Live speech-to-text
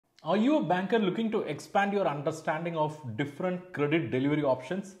Are you a banker looking to expand your understanding of different credit delivery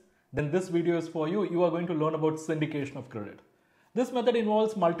options? Then this video is for you. You are going to learn about syndication of credit. This method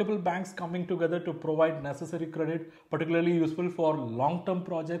involves multiple banks coming together to provide necessary credit, particularly useful for long-term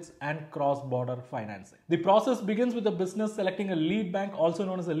projects and cross-border financing. The process begins with the business selecting a lead bank, also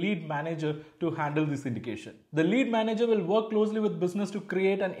known as a lead manager, to handle the syndication. The lead manager will work closely with business to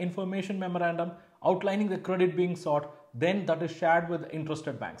create an information memorandum outlining the credit being sought, then that is shared with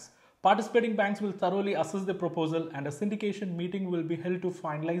interested banks. Participating banks will thoroughly assess the proposal and a syndication meeting will be held to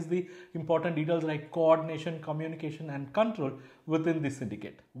finalize the important details like coordination, communication and control within the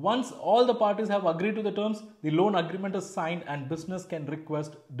syndicate. Once all the parties have agreed to the terms, the loan agreement is signed and business can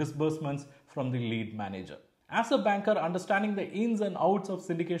request disbursements from the lead manager. As a banker, understanding the ins and outs of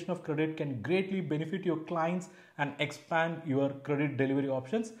syndication of credit can greatly benefit your clients and expand your credit delivery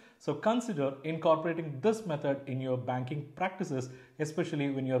options. So consider incorporating this method in your banking practices, especially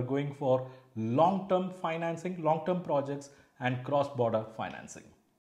when you're going for long-term financing, long-term projects and cross-border financing.